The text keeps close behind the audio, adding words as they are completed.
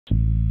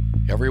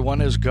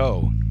Everyone is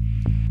go.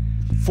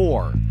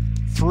 4,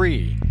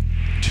 3,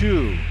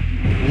 2,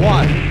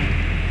 1.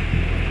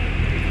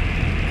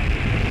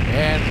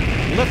 And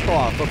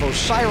liftoff of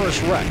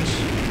OSIRIS-REX,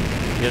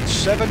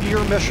 its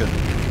 7-year mission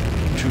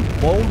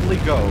to boldly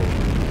go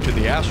to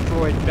the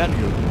asteroid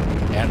Bennu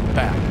and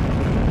back.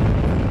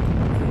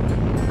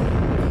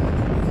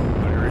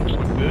 Brakes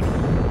look good.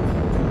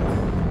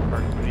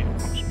 Hard to need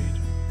pump speed.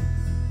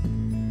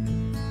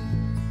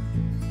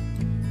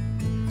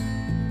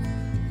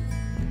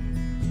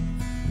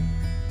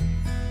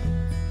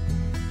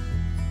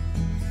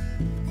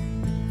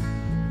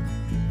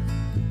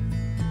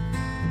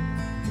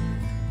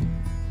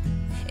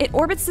 It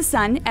orbits the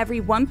Sun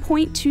every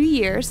 1.2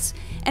 years,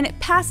 and it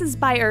passes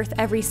by Earth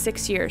every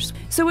 6 years.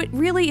 So it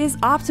really is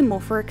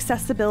optimal for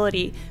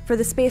accessibility for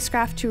the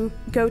spacecraft to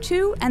go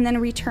to and then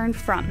return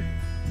from.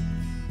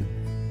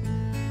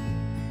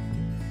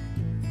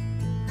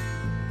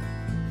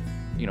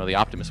 You know, the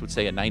optimist would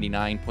say a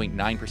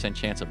 99.9%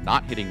 chance of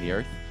not hitting the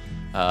Earth,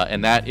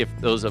 and that if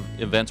those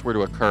events were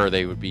to occur,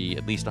 they would be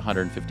at least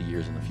 150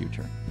 years in the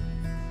future.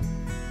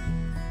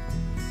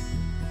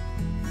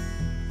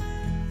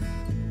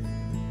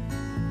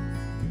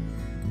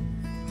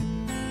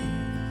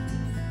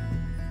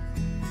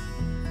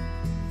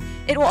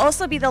 It will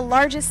also be the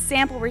largest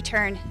sample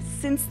return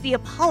since the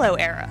Apollo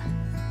era.